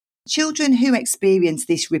Children who experience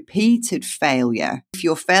this repeated failure, if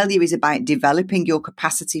your failure is about developing your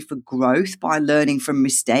capacity for growth by learning from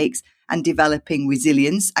mistakes and developing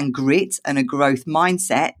resilience and grit and a growth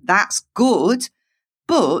mindset, that's good.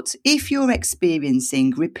 But if you're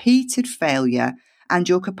experiencing repeated failure and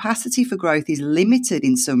your capacity for growth is limited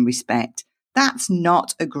in some respect, that's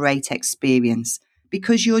not a great experience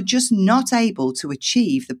because you're just not able to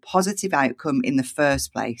achieve the positive outcome in the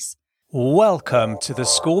first place. Welcome to the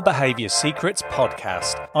School Behaviour Secrets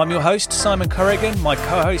podcast. I'm your host, Simon Corrigan. My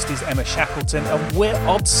co-host is Emma Shackleton, and we're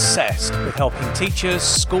obsessed with helping teachers,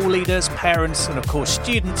 school leaders, parents, and of course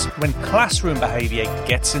students when classroom behaviour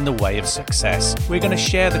gets in the way of success. We're going to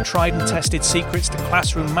share the tried and tested secrets to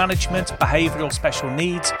classroom management, behavioural special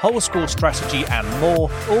needs, whole school strategy, and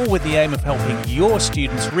more, all with the aim of helping your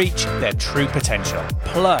students reach their true potential.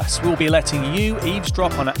 Plus, we'll be letting you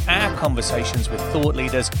eavesdrop on our conversations with thought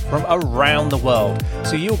leaders from around the world,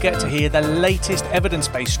 so you'll get to hear the latest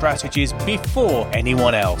evidence-based strategies before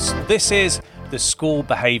anyone else. This is the School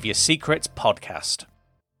Behaviour Secrets podcast.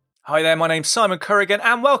 Hi there, my name's Simon Corrigan,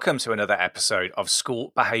 and welcome to another episode of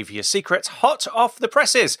School Behaviour Secrets, hot off the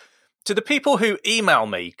presses. To the people who email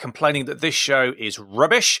me complaining that this show is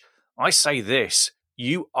rubbish, I say this: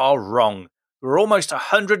 you are wrong. We're almost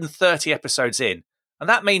 130 episodes in, and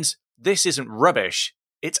that means this isn't rubbish,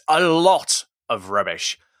 it's a lot of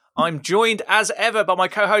rubbish. I'm joined as ever by my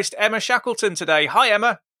co-host Emma Shackleton today. Hi,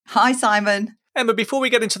 Emma. Hi, Simon. Emma, before we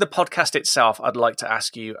get into the podcast itself, I'd like to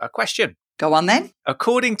ask you a question. Go on then.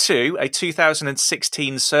 According to a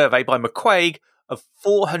 2016 survey by McQuaig of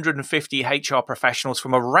 450 HR professionals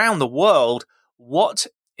from around the world, what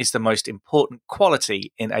is the most important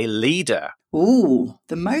quality in a leader? Ooh,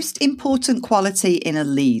 the most important quality in a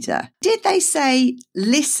leader. Did they say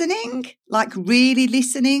listening, like really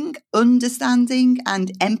listening, understanding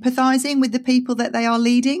and empathizing with the people that they are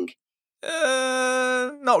leading?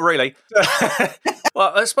 Not really.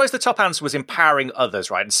 Well, I suppose the top answer was empowering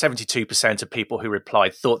others, right? And 72% of people who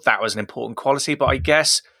replied thought that was an important quality. But I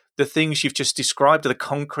guess the things you've just described are the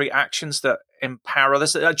concrete actions that empower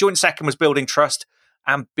others. A joint second was building trust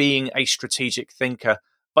and being a strategic thinker.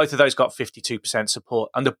 Both of those got 52% support.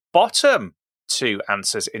 And the bottom two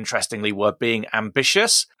answers, interestingly, were being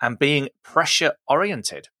ambitious and being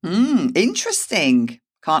pressure-oriented. Interesting.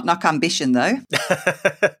 Can't knock ambition, though.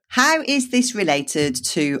 How is this related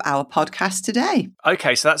to our podcast today?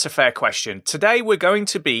 Okay, so that's a fair question. Today, we're going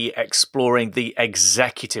to be exploring the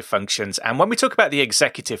executive functions. And when we talk about the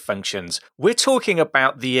executive functions, we're talking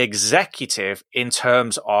about the executive in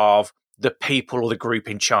terms of the people or the group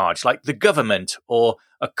in charge, like the government or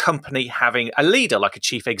a company having a leader, like a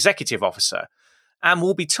chief executive officer. And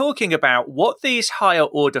we'll be talking about what these higher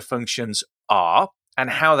order functions are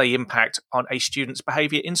and how they impact on a student's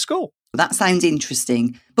behaviour in school. That sounds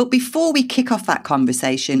interesting. But before we kick off that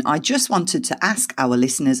conversation, I just wanted to ask our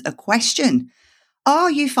listeners a question.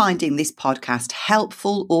 Are you finding this podcast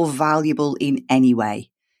helpful or valuable in any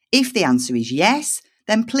way? If the answer is yes,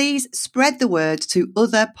 then please spread the word to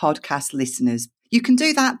other podcast listeners. You can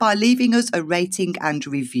do that by leaving us a rating and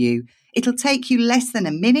review. It'll take you less than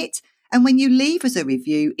a minute. And when you leave us a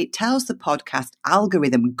review, it tells the podcast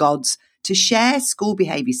algorithm gods to share school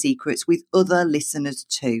behaviour secrets with other listeners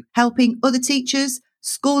too, helping other teachers,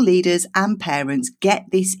 school leaders and parents get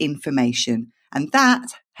this information. And that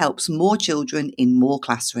helps more children in more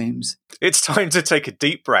classrooms. It's time to take a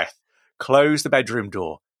deep breath, close the bedroom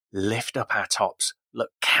door, lift up our tops, look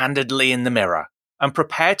candidly in the mirror, and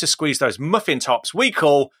prepare to squeeze those muffin tops we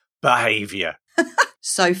call behaviour.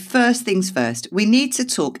 So first things first, we need to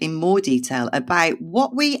talk in more detail about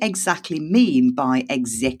what we exactly mean by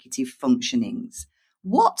executive functionings.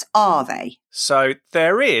 What are they? So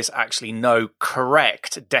there is actually no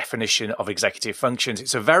correct definition of executive functions.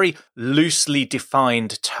 It's a very loosely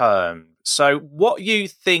defined term. So what you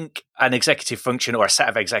think an executive function or a set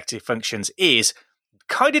of executive functions is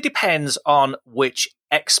kind of depends on which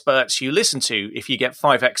experts you listen to. If you get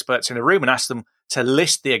 5 experts in a room and ask them to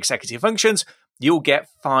list the executive functions, you'll get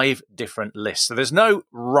 5 different lists. So there's no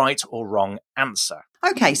right or wrong answer.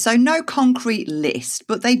 Okay, so no concrete list,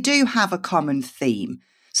 but they do have a common theme.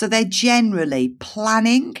 So they're generally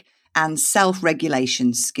planning and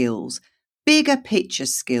self-regulation skills, bigger picture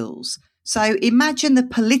skills. So imagine the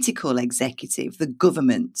political executive, the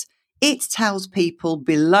government. It tells people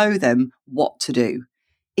below them what to do.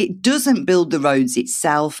 It doesn't build the roads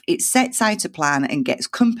itself. It sets out a plan and gets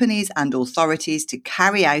companies and authorities to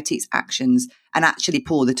carry out its actions and actually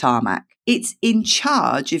pour the tarmac. It's in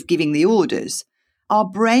charge of giving the orders. Our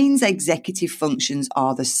brain's executive functions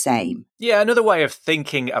are the same. Yeah, another way of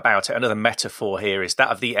thinking about it, another metaphor here is that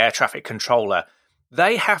of the air traffic controller.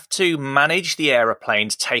 They have to manage the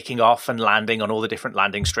aeroplanes taking off and landing on all the different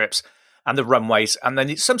landing strips and the runways. And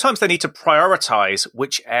then sometimes they need to prioritize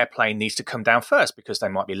which airplane needs to come down first because they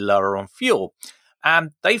might be lower on fuel.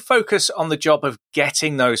 And they focus on the job of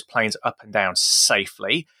getting those planes up and down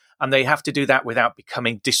safely. And they have to do that without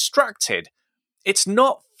becoming distracted. It's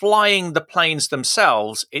not flying the planes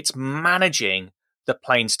themselves, it's managing the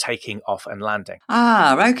planes taking off and landing.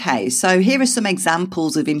 Okay. So here are some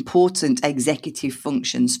examples of important executive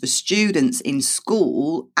functions for students in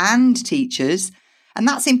school and teachers. And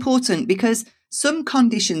that's important because some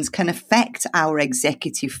conditions can affect our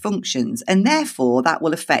executive functions, and therefore that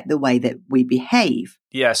will affect the way that we behave.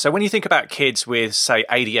 Yeah. So when you think about kids with, say,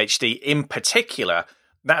 ADHD in particular,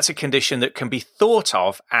 that's a condition that can be thought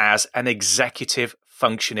of as an executive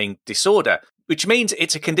functioning disorder, which means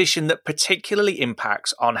it's a condition that particularly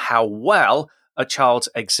impacts on how well a child's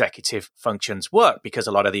executive functions work, because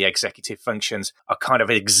a lot of the executive functions are kind of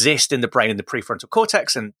exist in the brain in the prefrontal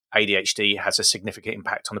cortex, and ADHD has a significant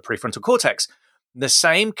impact on the prefrontal cortex. The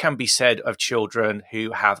same can be said of children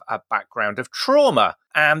who have a background of trauma.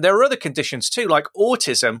 And there are other conditions too, like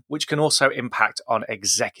autism, which can also impact on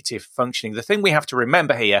executive functioning. The thing we have to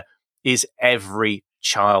remember here is every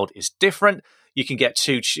child is different. You can get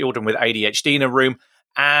two children with ADHD in a room,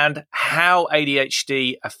 and how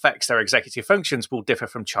ADHD affects their executive functions will differ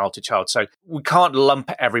from child to child. So we can't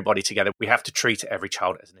lump everybody together. We have to treat every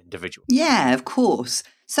child as an individual. Yeah, of course.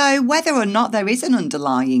 So whether or not there is an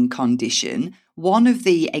underlying condition, one of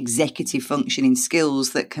the executive functioning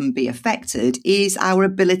skills that can be affected is our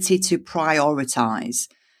ability to prioritize.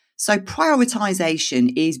 So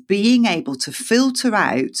prioritization is being able to filter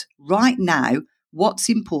out right now what's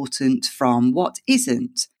important from what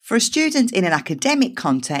isn't. For a student in an academic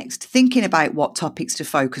context, thinking about what topics to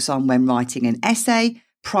focus on when writing an essay,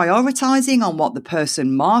 prioritizing on what the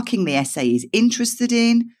person marking the essay is interested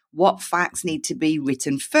in, what facts need to be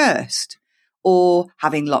written first, or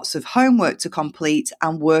having lots of homework to complete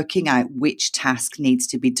and working out which task needs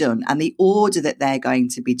to be done and the order that they're going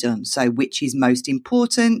to be done. So which is most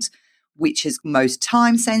important, which is most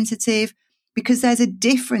time sensitive, because there's a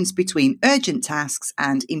difference between urgent tasks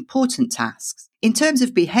and important tasks. In terms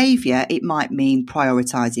of behaviour, it might mean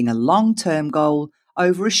prioritising a long-term goal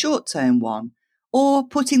over a short-term one, or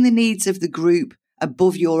putting the needs of the group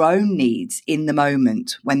above your own needs in the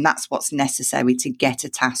moment when that's what's necessary to get a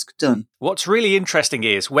task done. What's really interesting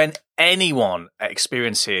is when anyone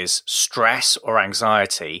experiences stress or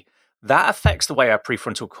anxiety, that affects the way our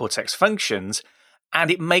prefrontal cortex functions, and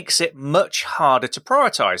it makes it much harder to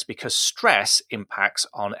prioritize because stress impacts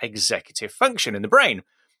on executive function in the brain.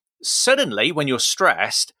 Suddenly, when you're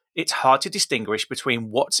stressed, it's hard to distinguish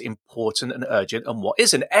between what's important and urgent and what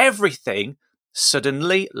isn't. Everything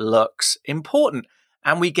suddenly looks important,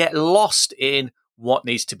 and we get lost in what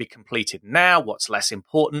needs to be completed now, what's less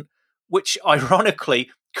important, which ironically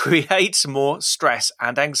creates more stress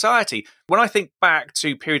and anxiety. When I think back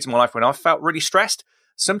to periods in my life when I felt really stressed,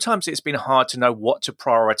 sometimes it's been hard to know what to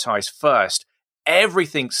prioritize first.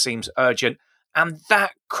 Everything seems urgent, and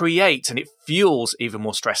that creates and it fuels even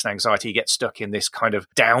more stress and anxiety. You get stuck in this kind of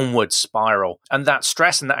downward spiral, and that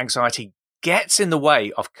stress and that anxiety gets in the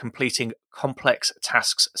way of completing complex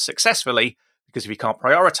tasks successfully, because if you can't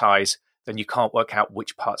prioritize, then you can't work out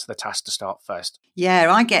which parts of the task to start first.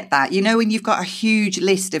 Yeah, I get that. You know, when you've got a huge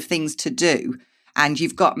list of things to do and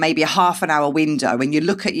you've got maybe a half an hour window and you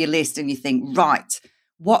look at your list and you think, right,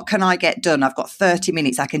 what can I get done? I've got 30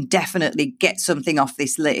 minutes. I can definitely get something off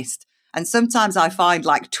this list. And sometimes I find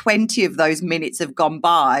like 20 of those minutes have gone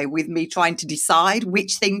by with me trying to decide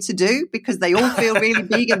which thing to do because they all feel really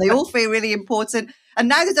big and they all feel really important. And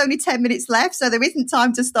now there's only 10 minutes left, so there isn't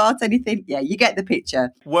time to start anything. Yeah, you get the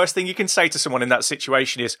picture. Worst thing you can say to someone in that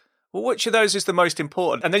situation is, well, which of those is the most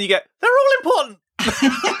important? And then you get, they're all important.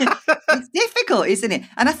 It's difficult, isn't it?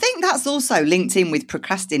 And I think that's also linked in with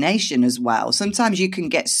procrastination as well. Sometimes you can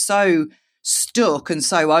get so stuck and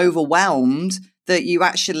so overwhelmed that you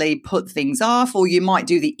actually put things off, or you might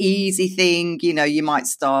do the easy thing. You know, you might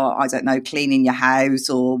start, I don't know, cleaning your house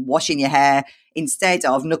or washing your hair instead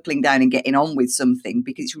of knuckling down and getting on with something,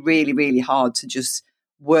 because it's really, really hard to just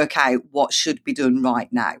work out what should be done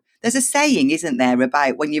right now. There's a saying, isn't there,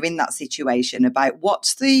 about when you're in that situation, about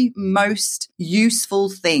what's the most useful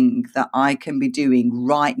thing that I can be doing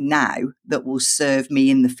right now that will serve me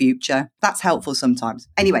in the future. That's helpful sometimes.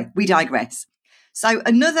 Anyway, we digress. So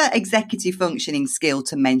another executive functioning skill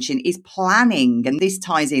to mention is planning. And this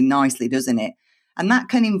ties in nicely, doesn't it? And that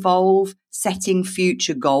can involve setting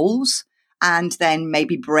future goals and then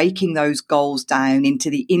maybe breaking those goals down into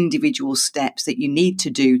the individual steps that you need to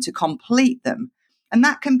do to complete them. And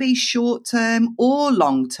that can be short-term or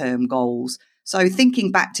long-term goals. So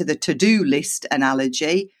thinking back to the to-do list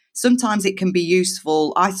analogy, sometimes it can be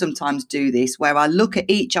useful. I sometimes do this where I look at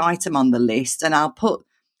each item on the list and I'll put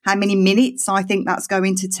how many minutes I think that's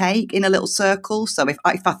going to take in a little circle. So if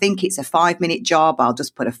I think it's a 5-minute job, I'll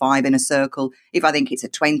just put a 5 in a circle. If I think it's a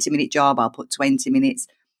 20-minute job, I'll put 20 minutes.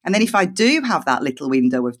 And then if I do have that little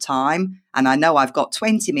window of time and I know I've got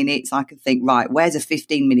 20 minutes, I can think, right, where's a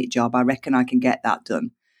 15-minute job? I reckon I can get that done.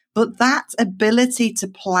 But that ability to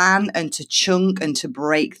plan and to chunk and to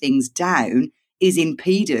break things down is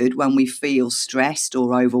impeded when we feel stressed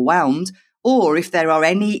or overwhelmed, or if there are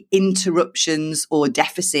any interruptions or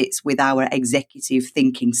deficits with our executive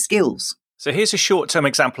thinking skills. So here's a short-term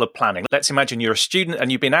example of planning. Let's imagine you're a student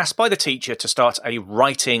and you've been asked by the teacher to start a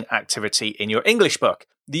writing activity in your English book.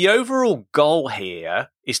 The overall goal here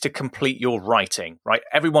is to complete your writing, right?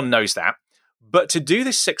 Everyone knows that. But to do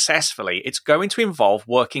this successfully, it's going to involve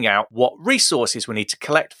working out what resources we need to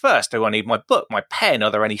collect first. Do I need my book, my pen? Are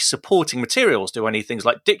there any supporting materials? Do I need things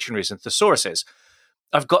like dictionaries and thesauruses?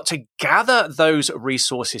 I've got to gather those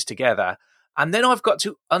resources together, and then I've got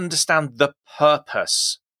to understand the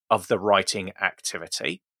purpose of the writing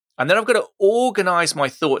activity. And then I've got to organize my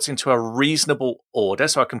thoughts into a reasonable order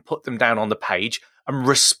so I can put them down on the page and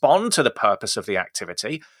respond to the purpose of the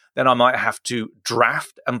activity. Then I might have to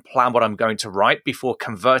draft and plan what I'm going to write before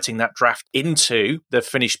converting that draft into the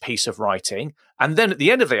finished piece of writing. And then at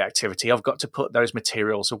the end of the activity, I've got to put those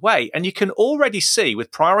materials away. And you can already see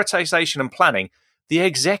with prioritization and planning, the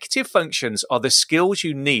executive functions are the skills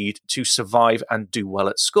you need to survive and do well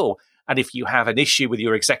at school. And if you have an issue with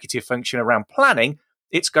your executive function around planning,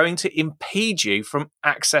 it's going to impede you from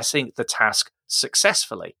accessing the task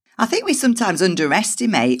successfully. I think we sometimes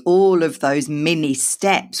underestimate all of those mini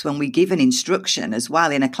steps when we give an instruction as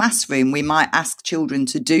well. In a classroom, we might ask children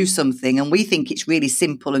to do something and we think it's really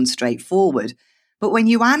simple and straightforward. But when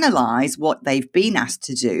you analyse what they've been asked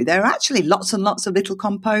to do, there are actually lots and lots of little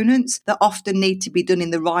components that often need to be done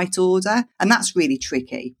in the right order. And that's really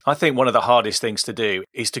tricky. I think one of the hardest things to do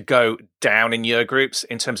is to go down in year groups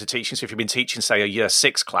in terms of teaching. So if you've been teaching, say, a year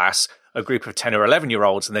 6 class, a group of 10 or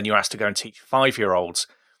 11-year-olds, and then you're asked to go and teach 5-year-olds,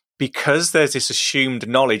 because there's this assumed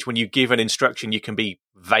knowledge, when you give an instruction, you can be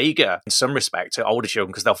vaguer in some respect to older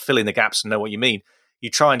children because they'll fill in the gaps and know what you mean. You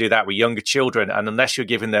try and do that with younger children, and unless you're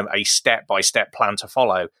giving them a step-by-step plan to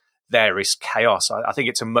follow, there is chaos. I think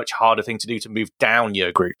it's a much harder thing to do to move down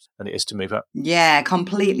year groups than it is to move up. Yeah,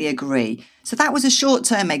 completely agree. So that was a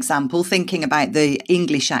short-term example, thinking about the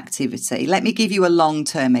English activity. Let me give you a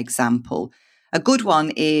long-term example. A good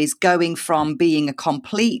one is going from being a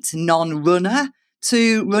complete non-runner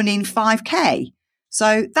to running 5K.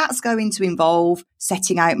 So that's going to involve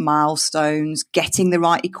setting out milestones, getting the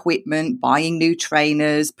right equipment, buying new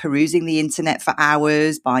trainers, perusing the internet for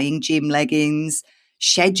hours, buying gym leggings,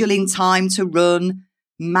 scheduling time to run,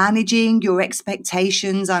 managing your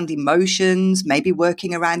expectations and emotions, maybe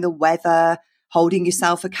working around the weather, holding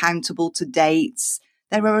yourself accountable to dates.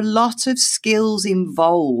 There are a lot of skills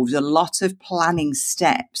involved, a lot of planning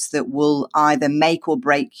steps that will either make or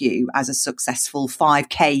break you as a successful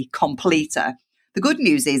 5K completer. The good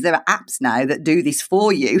news is there are apps now that do this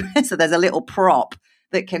for you. So there's a little prop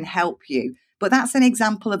that can help you. But that's an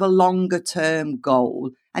example of a longer term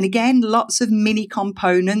goal. And again, lots of mini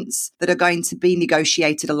components that are going to be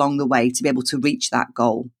negotiated along the way to be able to reach that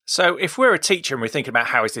goal. So if we're a teacher and we're thinking about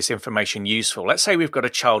how is this information useful, let's say we've got a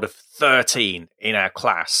child of 13 in our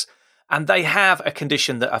class and they have a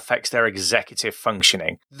condition that affects their executive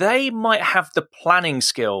functioning. They might have the planning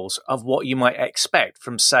skills of what you might expect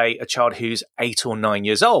from, say, a child who's 8 or 9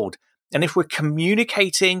 years old. And if we're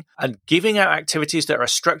communicating and giving out activities that are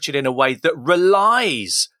structured in a way that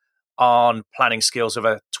relies on planning skills of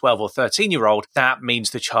a 12 or 13-year-old, that means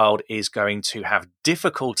the child is going to have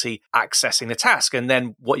difficulty accessing the task. And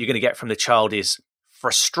then what you're going to get from the child is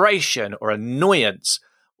frustration or annoyance,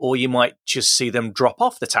 or you might just see them drop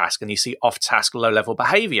off the task and you see off-task, low-level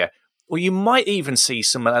behavior. Or you might even see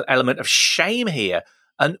some element of shame here.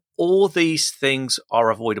 And all these things are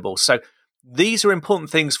avoidable. So these are important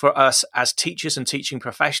things for us as teachers and teaching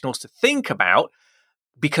professionals to think about,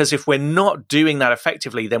 because if we're not doing that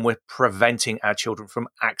effectively, then we're preventing our children from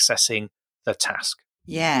accessing the task.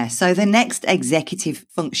 Yeah, so the next executive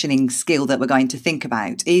functioning skill that we're going to think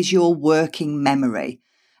about is your working memory.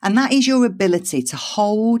 And that is your ability to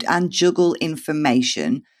hold and juggle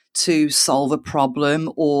information to solve a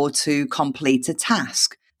problem or to complete a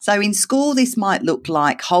task. So in school, this might look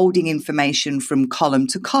like holding information from column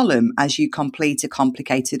to column as you complete a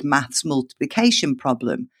complicated maths multiplication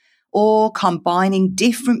problem, or combining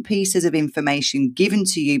different pieces of information given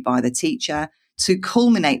to you by the teacher to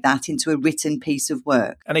culminate that into a written piece of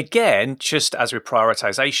work. And again, just as with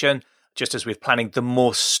prioritization, just as with planning, the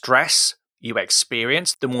more stress you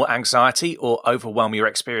experience, the more anxiety or overwhelm you're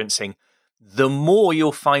experiencing, the more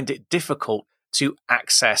you'll find it difficult to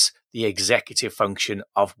access the executive function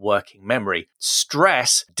of working memory.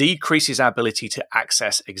 Stress decreases our ability to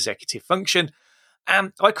access executive function.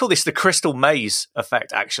 And I call this the crystal maze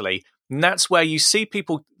effect, actually. And that's where you see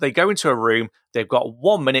people, they go into a room, they've got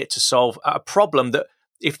 1 minute to solve a problem that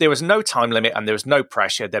if there was no time limit and there was no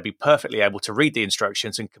pressure, they'd be perfectly able to read the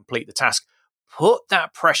instructions and complete the task. Put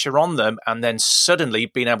that pressure on them, and then suddenly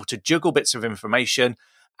being able to juggle bits of information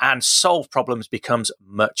and solve problems becomes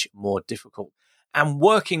much more difficult. And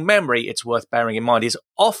working memory, it's worth bearing in mind, is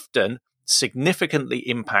often significantly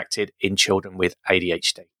impacted in children with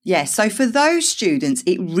ADHD. Yes, so for those students,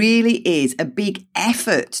 it really is a big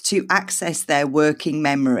effort to access their working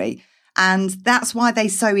memory. And that's why they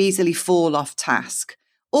so easily fall off task.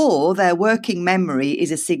 Or their working memory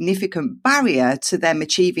is a significant barrier to them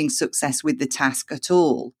achieving success with the task at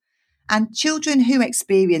all. And children who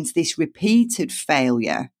experience this repeated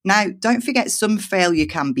failure, now don't forget some failure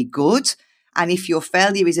can be good. And if your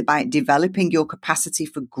failure is about developing your capacity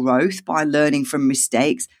for growth by learning from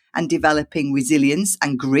mistakes and developing resilience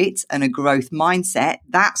and grit and a growth mindset,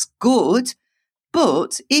 that's good.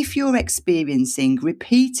 But if you're experiencing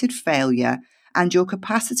repeated failure and your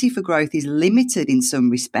capacity for growth is limited in some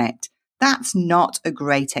respect, that's not a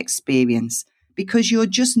great experience because you're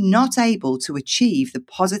just not able to achieve the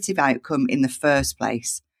positive outcome in the first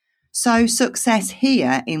place. So success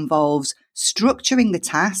here involves structuring the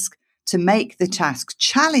task to make the task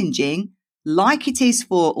challenging, like it is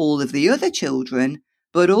for all of the other children,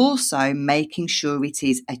 but also making sure it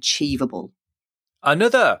is achievable.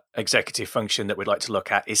 Another executive function that we'd like to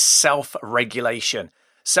look at is self-regulation.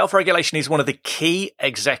 Self-regulation is one of the key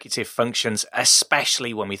executive functions,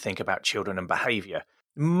 especially when we think about children and behavior.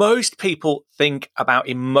 Most people think about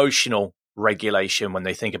emotional regulation when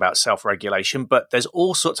they think about self-regulation, but there's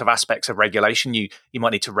all sorts of aspects of regulation. You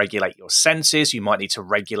might need to regulate your senses. You might need to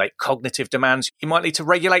regulate cognitive demands. You might need to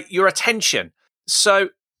regulate your attention. So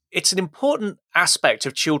it's an important aspect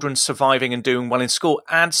of children surviving and doing well in school.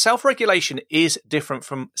 And self-regulation is different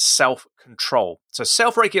from self-control. So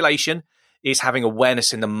self-regulation is having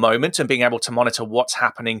awareness in the moment and being able to monitor what's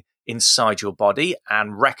happening inside your body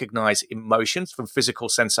and recognize emotions from physical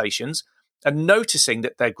sensations and noticing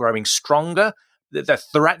that they're growing stronger, that they're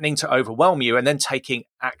threatening to overwhelm you, and then taking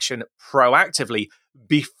action proactively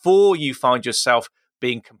before you find yourself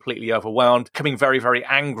being completely overwhelmed, becoming very, very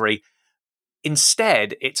angry.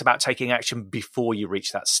 Instead, it's about taking action before you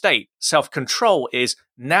reach that state. Self-control is,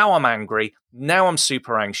 now I'm angry, now I'm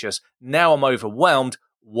super anxious, now I'm overwhelmed.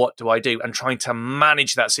 What do I do? And trying to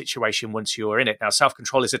manage that situation once you're in it. Now,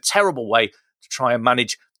 self-control is a terrible way to try and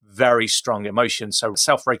manage very strong emotions. So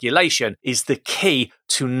self-regulation is the key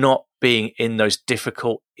to not being in those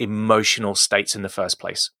difficult emotional states in the first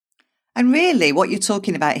place. And really, what you're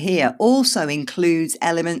talking about here also includes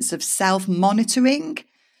elements of self-monitoring.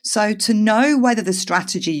 So to know whether the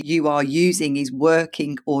strategy you are using is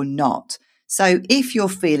working or not. So if you're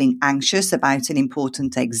feeling anxious about an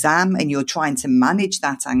important exam and you're trying to manage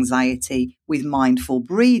that anxiety with mindful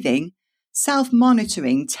breathing,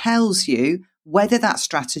 self-monitoring tells you whether that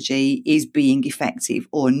strategy is being effective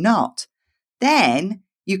or not. Then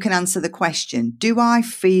you can answer the question, do I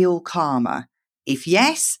feel calmer? If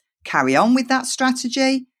yes, carry on with that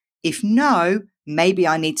strategy. If no, maybe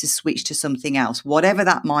I need to switch to something else, whatever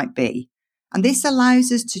that might be. And this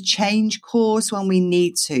allows us to change course when we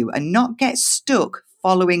need to and not get stuck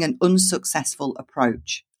following an unsuccessful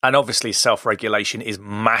approach. And obviously, self-regulation is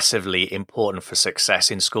massively important for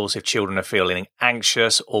success in schools. If children are feeling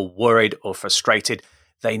anxious or worried or frustrated,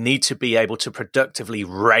 they need to be able to productively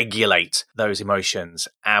regulate those emotions.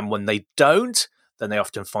 And when they don't, then they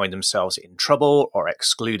often find themselves in trouble or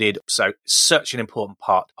excluded. So such an important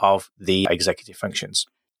part of the executive functions.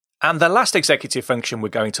 And the last executive function we're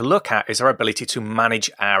going to look at is our ability to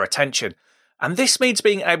manage our attention. And this means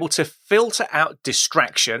being able to filter out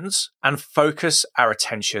distractions and focus our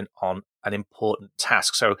attention on an important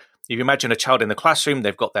task. So if you imagine a child in the classroom,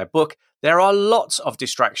 they've got their book, there are lots of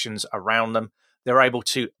distractions around them. They're able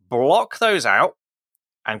to block those out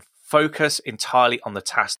and focus entirely on the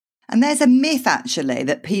task. And there's a myth actually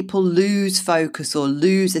that people lose focus or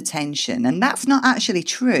lose attention, and that's not actually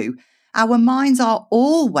true. Our minds are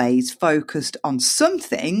always focused on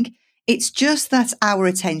something. It's just that our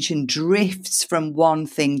attention drifts from one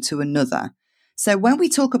thing to another. So when we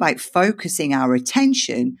talk about focusing our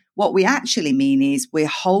attention, what we actually mean is we're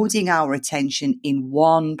holding our attention in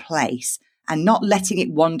one place and not letting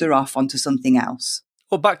it wander off onto something else.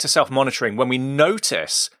 Well, back to self-monitoring. When we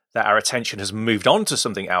notice that our attention has moved on to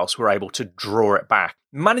something else, we're able to draw it back.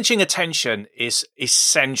 Managing attention is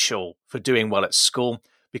essential for doing well at school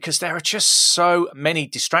because there are just so many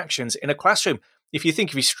distractions in a classroom. If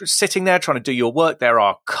you're sitting there trying to do your work, there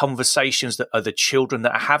are conversations that other children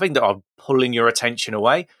that are having that are pulling your attention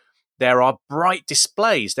away. There are bright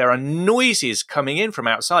displays. There are noises coming in from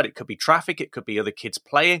outside. It could be traffic. It could be other kids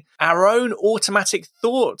playing. Our own automatic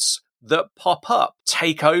thoughts that pop up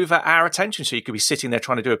take over our attention. So you could be sitting there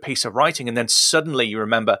trying to do a piece of writing, and then suddenly you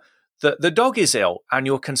remember that the dog is ill and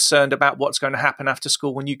you're concerned about what's going to happen after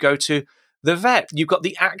school when you go to the vet. You've got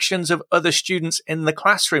the actions of other students in the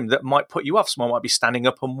classroom that might put you off. Someone might be standing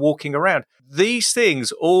up and walking around. These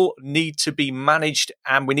things all need to be managed,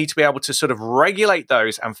 and we need to be able to sort of regulate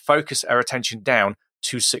those and focus our attention down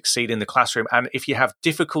to succeed in the classroom. And if you have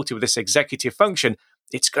difficulty with this executive function,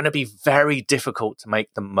 it's going to be very difficult to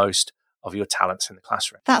make the most of your talents in the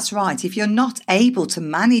classroom. That's right. If you're not able to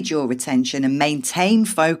manage your attention and maintain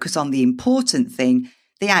focus on the important thing,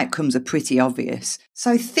 the outcomes are pretty obvious.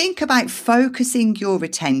 So think about focusing your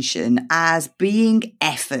attention as being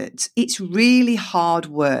effort. It's really hard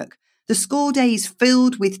work. The school day is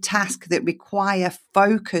filled with tasks that require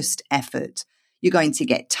focused effort. You're going to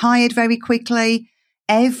get tired very quickly.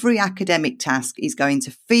 Every academic task is going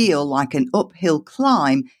to feel like an uphill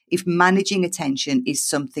climb if managing attention is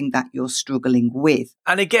something that you're struggling with.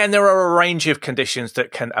 And again, there are a range of conditions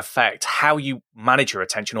that can affect how you manage your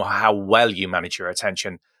attention or how well you manage your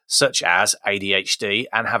attention, such as ADHD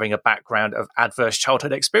and having a background of adverse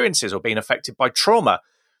childhood experiences or being affected by trauma.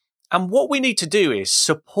 And what we need to do is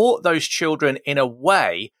support those children in a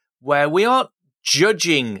way where we aren't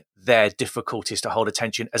judging their difficulties to hold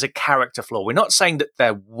attention as a character flaw. We're not saying that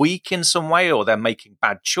they're weak in some way or they're making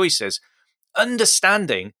bad choices.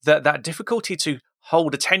 Understanding that that difficulty to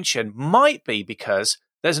hold attention might be because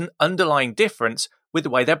there's an underlying difference with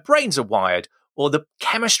the way their brains are wired or the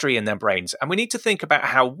chemistry in their brains. And we need to think about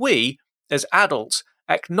how we, as adults,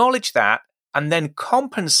 acknowledge that and then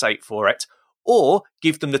compensate for it or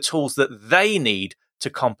give them the tools that they need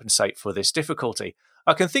to compensate for this difficulty.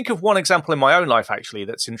 I can think of one example in my own life, actually,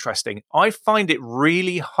 that's interesting. I find it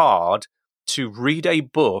really hard to read a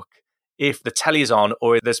book if the telly is on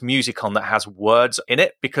or if there's music on that has words in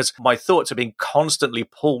it, because my thoughts are being constantly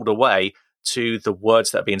pulled away to the words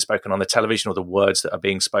that are being spoken on the television or the words that are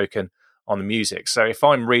being spoken on the music. So if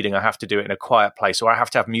I'm reading, I have to do it in a quiet place, or I have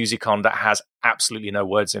to have music on that has absolutely no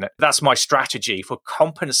words in it. That's my strategy for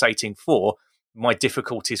compensating for my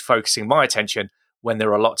difficulties focusing my attention when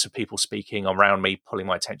there are lots of people speaking around me, pulling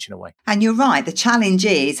my attention away. And you're right. The challenge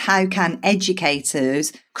is, how can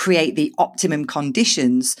educators create the optimum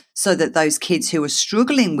conditions so that those kids who are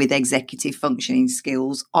struggling with executive functioning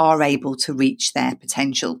skills are able to reach their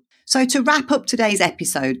potential? So to wrap up today's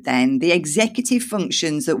episode then, the executive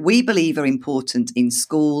functions that we believe are important in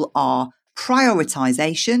school are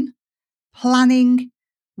prioritization, planning,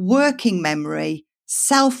 working memory,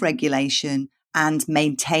 self-regulation, and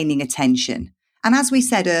maintaining attention. And as we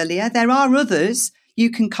said earlier, there are others. You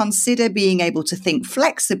can consider being able to think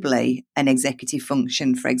flexibly, an executive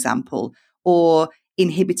function, for example, or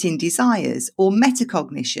inhibiting desires, or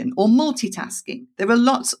metacognition, or multitasking. There are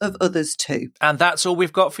lots of others too. And that's all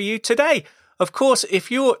we've got for you today. Of course, if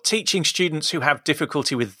you're teaching students who have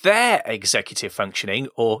difficulty with their executive functioning,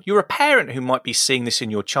 or you're a parent who might be seeing this in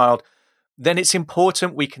your child, then it's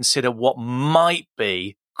important we consider what might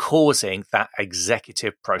be causing that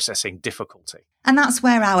executive processing difficulty. And that's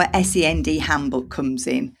where our SEND handbook comes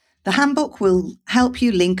in. The handbook will help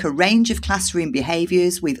you link a range of classroom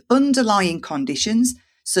behaviours with underlying conditions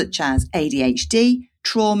such as ADHD,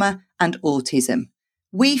 trauma, and autism.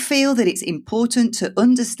 We feel that it's important to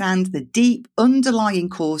understand the deep underlying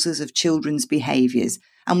causes of children's behaviours,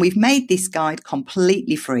 and we've made this guide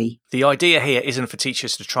completely free. The idea here isn't for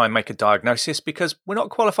teachers to try and make a diagnosis because we're not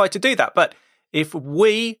qualified to do that, but if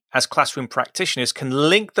we, as classroom practitioners, can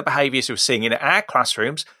link the behaviours we're seeing in our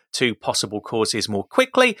classrooms to possible causes more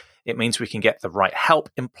quickly, it means we can get the right help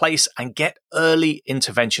in place and get early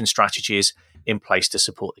intervention strategies in place to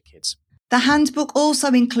support the kids. The handbook also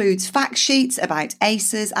includes fact sheets about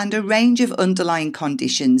ACEs and a range of underlying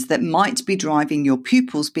conditions that might be driving your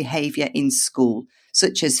pupils' behaviour in school,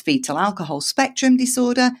 such as fetal alcohol spectrum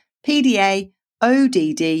disorder, PDA,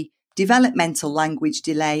 ODD, developmental language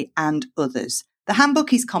delay, and others. The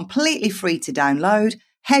handbook is completely free to download.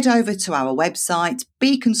 Head over to our website,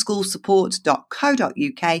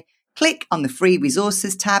 beaconschoolsupport.co.uk, click on the free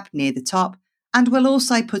resources tab near the top, And we'll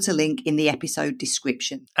also put a link in the episode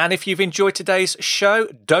description. And if you've enjoyed today's show,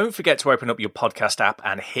 don't forget to open up your podcast app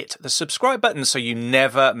and hit the subscribe button so you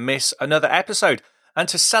never miss another episode. And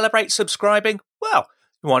to celebrate subscribing, well,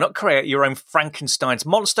 why not create your own Frankenstein's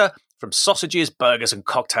monster from sausages, burgers, and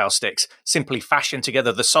cocktail sticks? Simply fashion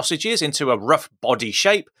together the sausages into a rough body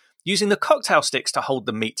shape, using the cocktail sticks to hold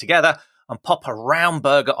the meat together, and pop a round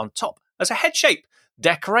burger on top as a head shape.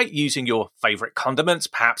 Decorate using your favourite condiments,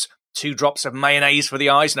 perhaps 2 drops of mayonnaise for the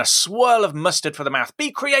eyes and a swirl of mustard for the mouth. Be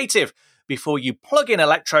creative before you plug in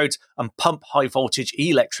electrodes and pump high voltage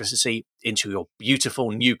electricity into your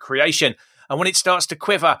beautiful new creation. And when it starts to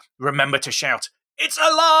quiver, remember to shout, "It's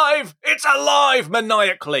alive! It's alive!"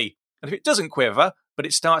 maniacally. And if it doesn't quiver, but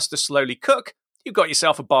it starts to slowly cook, you've got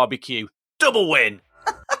yourself a barbecue. Double win!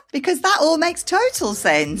 Because that all makes total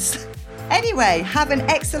sense. Anyway, have an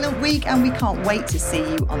excellent week and we can't wait to see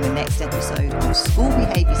you on the next episode of School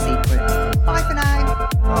Behaviour Secrets. Bye for now.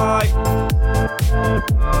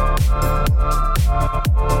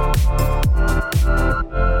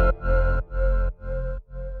 Bye.